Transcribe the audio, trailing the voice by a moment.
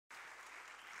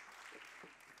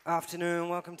Afternoon,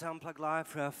 welcome to Unplugged Live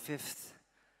for our fifth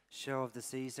show of the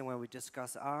season where we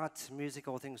discuss art, music,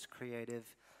 all things creative.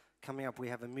 Coming up, we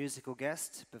have a musical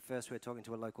guest, but first we're talking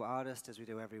to a local artist, as we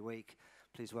do every week.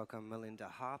 Please welcome Melinda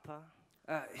Harper.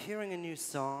 Hearing a new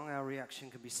song, our reaction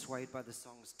can be swayed by the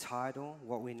song's title,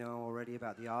 what we know already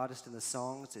about the artist and the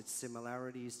songs, its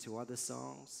similarities to other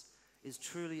songs. Is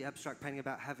truly abstract painting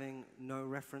about having no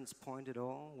reference point at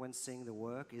all when seeing the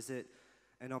work? Is it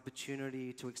an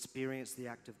opportunity to experience the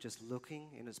act of just looking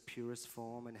in its purest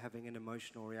form and having an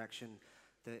emotional reaction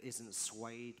that isn't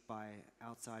swayed by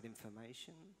outside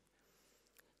information?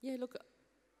 Yeah, look,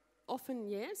 often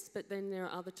yes, but then there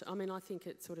are other, I think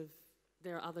it's sort of,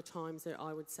 there are other times that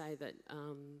I would say that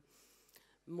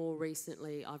more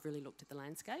recently I've really looked at the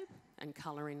landscape and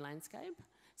colour in landscape.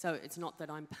 So it's not that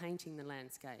I'm painting the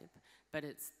landscape, but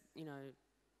it's, you know,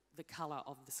 the colour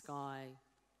of the sky,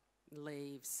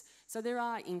 leaves. So there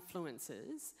are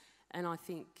influences, and I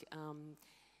think,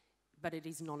 but it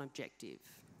is non-objective.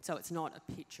 So it's not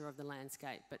a picture of the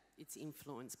landscape, but it's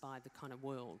influenced by the kind of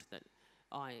world that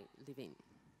I live in.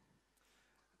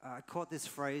 I caught this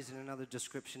phrase in another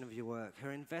description of your work.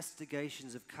 Her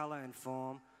investigations of colour and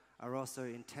form are also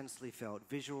intensely felt.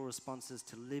 Visual responses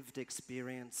to lived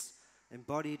experience,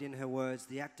 embodied in her words,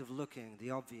 the act of looking,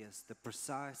 the obvious, the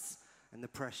precise, and the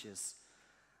precious.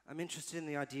 I'm interested in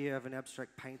the idea of an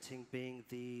abstract painting being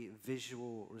the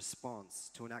visual response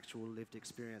to an actual lived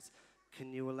experience.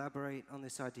 Can you elaborate on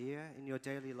this idea? In your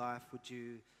daily life, would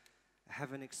you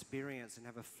have an experience and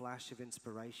have a flash of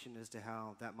inspiration as to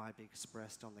how that might be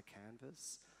expressed on the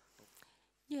canvas?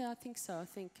 Yeah, I think so. I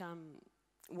think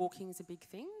walking is a big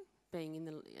thing, being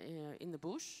in the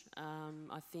bush.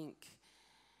 I think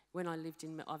when I lived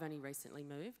in, I've only recently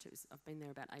moved. I've been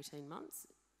there about 18 months.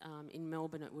 In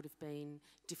Melbourne, it would have been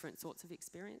different sorts of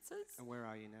experiences. And where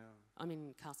are you now? I'm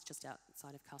in just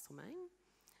outside of Castlemaine.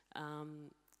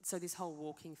 So this whole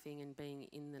walking thing and being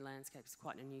in the landscape is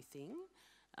quite a new thing.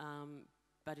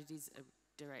 But it is a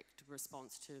direct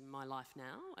response to my life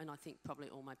now, and I think probably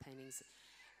all my paintings,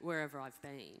 wherever I've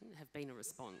been, have been a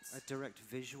response. A direct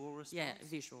visual response? Yeah,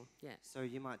 visual, yeah. So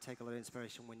you might take a lot of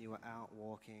inspiration when you are out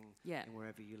walking and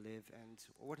wherever you live, and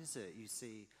what is it you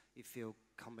see? You feel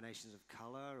combinations of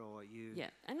colour, or you... Yeah,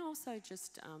 and also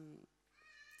just,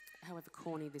 however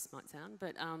corny this might sound,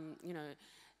 but, you know,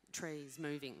 trees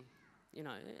moving, you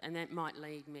know, and that might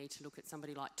lead me to look at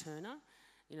somebody like Turner,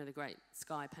 you know, the great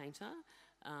sky painter,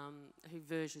 who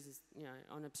verges, you know,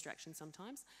 on abstraction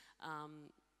sometimes.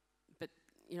 But,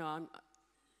 you know,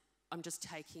 I'm just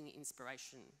taking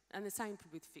inspiration. And the same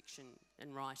with fiction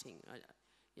and writing,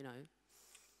 you know.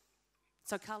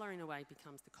 So colour, in a way,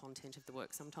 becomes the content of the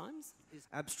work sometimes.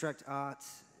 Abstract art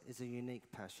is a unique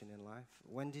passion in life.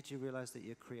 When did you realise that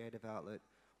your creative outlet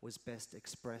was best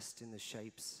expressed in the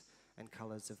shapes and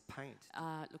colours of paint?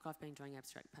 Look, I've been doing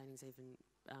abstract paintings even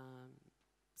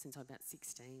since I'm about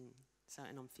 16,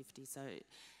 and I'm 50, so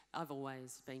I've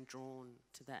always been drawn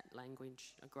to that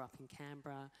language. I grew up in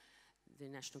Canberra, the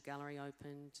National Gallery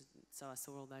opened, so I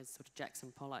saw all those sort of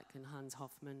Jackson Pollock and Hans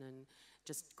Hofmann, and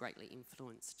just greatly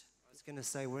influenced. I was going to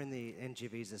say, we're in the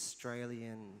NGV's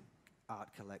Australian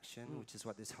art collection, which is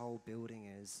what this whole building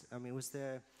is. I mean, was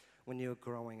there, when you were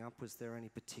growing up, was there any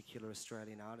particular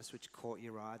Australian artist which caught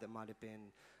your eye that might have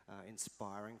been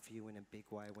inspiring for you in a big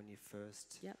way when you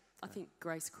first... Yep, I think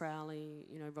Grace Crowley,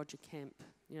 you know, Roger Kemp,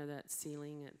 you know, that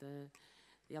ceiling at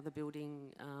the other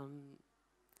building,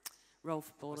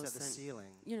 Rolf Borderson. Was that the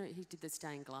ceiling? You know, he did the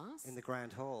stained glass. In the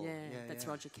Grand Hall? Yeah, that's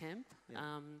Roger Kemp.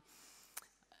 Yeah.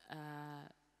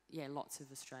 Yeah, lots of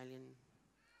Australian,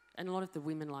 and a lot of the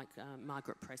women like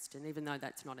Margaret Preston, even though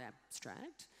that's not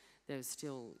abstract, there's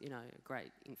still, you know, a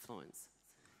great influence.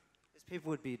 People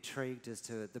would be intrigued as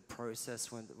to the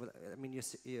process when, I mean,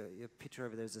 your picture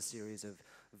over there is a series of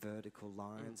vertical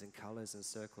lines and colours and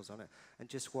circles on it, and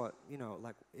just what, you know,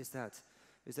 like, is that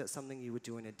something you would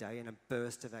do in a day, in a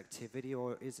burst of activity,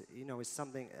 or is it, you know, is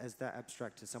something as that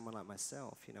abstract to someone like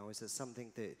myself, you know, is it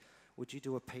something that, would you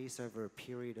do a piece over a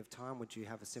period of time? Would you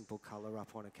have a simple colour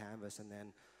up on a canvas and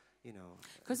then, you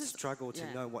know, struggle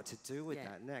to know what to do with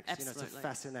that next? Absolutely. You know, it's a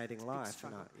fascinating life,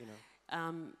 you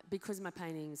know. Because my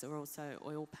paintings are also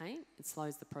oil paint, it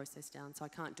slows the process down, so I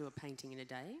can't do a painting in a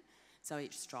day. So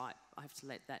each stripe, I have to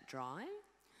let that dry.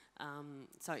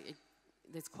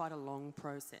 There's quite a long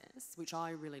process, which I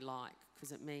really like,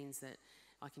 because it means that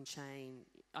I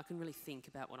can really think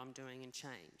about what I'm doing and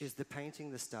change. Is the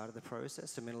painting the start of the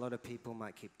process? I mean, a lot of people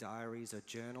might keep diaries or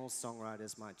journals.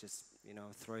 Songwriters might just, you know,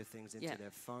 throw things into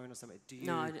their phone or something. Do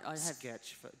you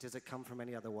sketch? Does it come from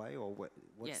any other way, or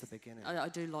what's the beginning? I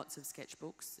do lots of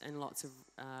sketchbooks and lots of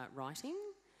writing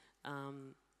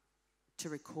to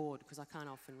record because I can't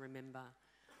often remember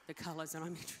the colours that I'm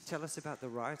interested in. Tell us about the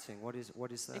writing. What is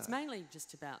that? It's mainly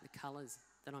just about the colours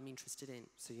that I'm interested in.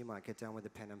 So you might get down with a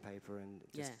pen and paper and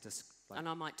just like... And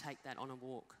I might take that on a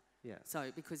walk. Yeah.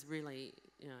 So because really,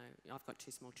 you know, I've got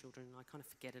 2 small children and I kind of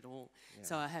forget it all. Yeah.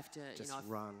 So I have to, just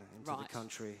run into the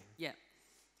country. Yeah.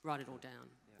 Write it all down.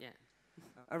 Yeah.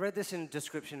 I read this in the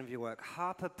description of your work.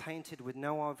 Harper painted with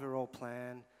no overall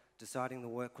plan, deciding the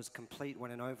work was complete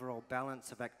when an overall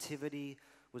balance of activity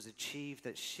was achieved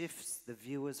that shifts the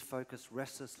viewer's focus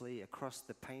restlessly across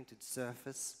the painted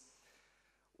surface.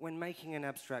 When making an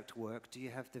abstract work, do you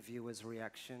have the viewer's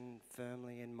reaction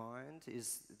firmly in mind?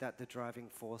 Is that the driving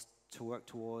force to work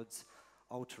towards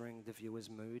altering the viewer's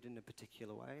mood in a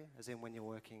particular way? As in when you're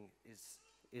working,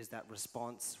 is that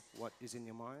response what is in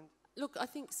your mind? Look, I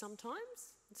think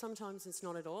sometimes it's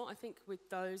not at all. I think with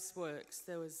those works,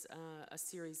 there was a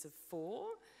series of 4,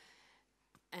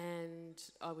 and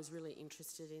I was really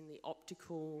interested in the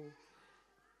optical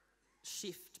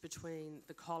shift between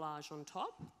the collage on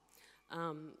top.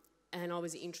 And I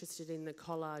was interested in the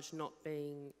collage not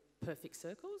being perfect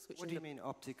circles. Which what do you mean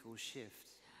optical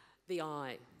shift? The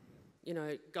eye, you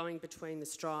know, going between the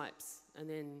stripes and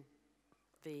then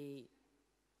the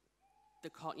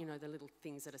little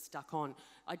things that are stuck on.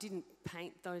 I didn't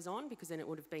paint those on because then it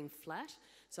would have been flat.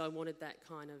 So I wanted that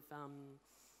kind of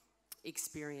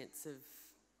experience of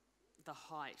the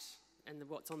height and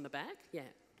what's on the back. Yeah.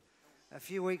 A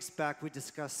few weeks back, we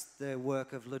discussed the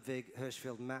work of Ludwig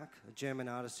Hirschfeld Mack, a German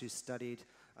artist who studied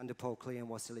under Paul Klee and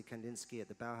Wassily Kandinsky at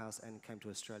the Bauhaus and came to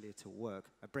Australia to work.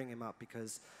 I bring him up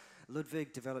because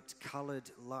Ludwig developed coloured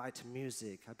light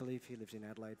music. I believe he lived in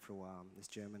Adelaide for a while, this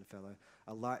German fellow.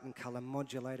 A light and colour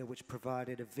modulator which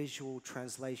provided a visual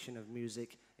translation of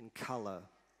music in colour.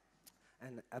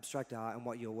 And abstract art and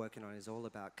what you're working on is all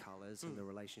about colours and the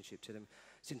relationship to them.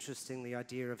 It's interesting, the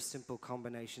idea of simple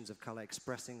combinations of colour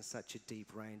expressing such a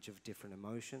deep range of different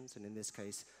emotions, and in this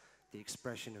case, the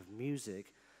expression of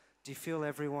music. Do you feel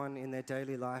everyone in their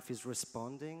daily life is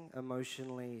responding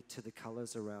emotionally to the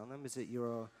colours around them? Is it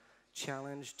your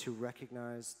challenge to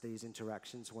recognise these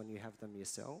interactions when you have them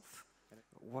yourself?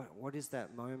 What is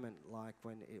that moment like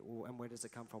and where does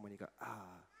it come from when you go,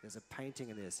 there's a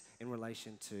painting of this in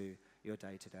relation to your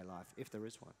day-to-day life, if there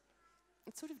is one?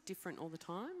 It's sort of different all the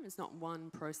time. It's not one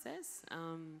process.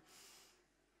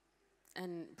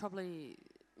 And probably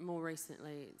more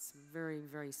recently, it's a very,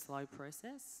 very slow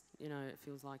process. You know, it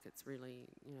feels like it's really,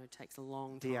 you know, takes a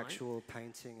long time. The actual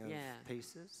painting of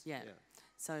pieces? Yeah.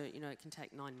 So, you know, it can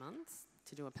take 9 months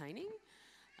to do a painting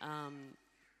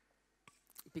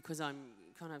because I'm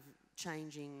kind of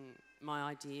changing my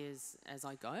ideas as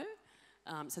I go.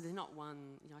 So there's not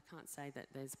one, you know, I can't say that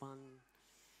there's one.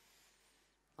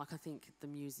 Like I think the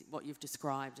music, what you've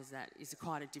described as that is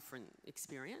quite a different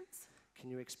experience.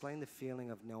 Can you explain the feeling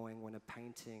of knowing when a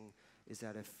painting is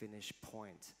at a finished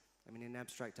point? I mean, in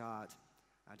abstract art,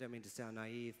 I don't mean to sound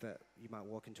naive, but you might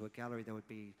walk into a gallery, there would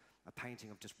be a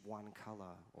painting of just one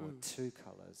colour or 2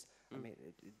 colours. I mean,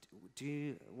 do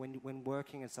you, when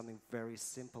working at something very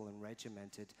simple and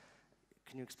regimented,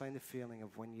 can you explain the feeling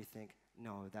of when you think,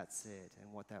 no, that's it,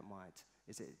 and what that might?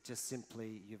 Is it just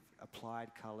simply you've applied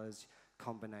colours,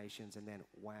 combinations, and then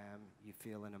wham, you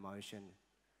feel an emotion,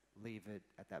 leave it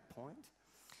at that point?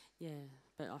 Yeah,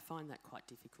 but I find that quite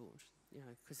difficult, you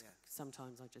know, because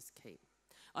sometimes I just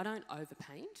I don't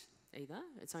overpaint either.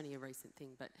 It's only a recent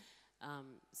thing, but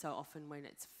so often when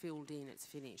it's filled in, it's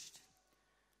finished.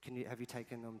 Have you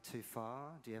taken them too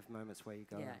far? Do you have moments where you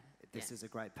go, this is a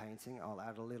great painting, I'll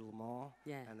add a little more,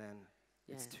 and then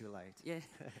it's too late? Yeah,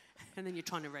 and then you're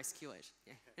trying to rescue it.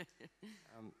 Yeah.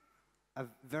 I've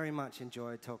very much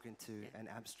enjoyed talking to an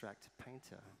abstract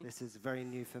painter. This is very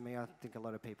new for me. I think a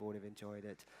lot of people would have enjoyed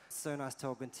it. So nice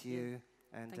talking to you,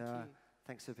 and Thank you.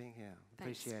 thanks for being here.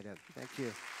 Thanks. Appreciate it. Thank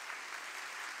you.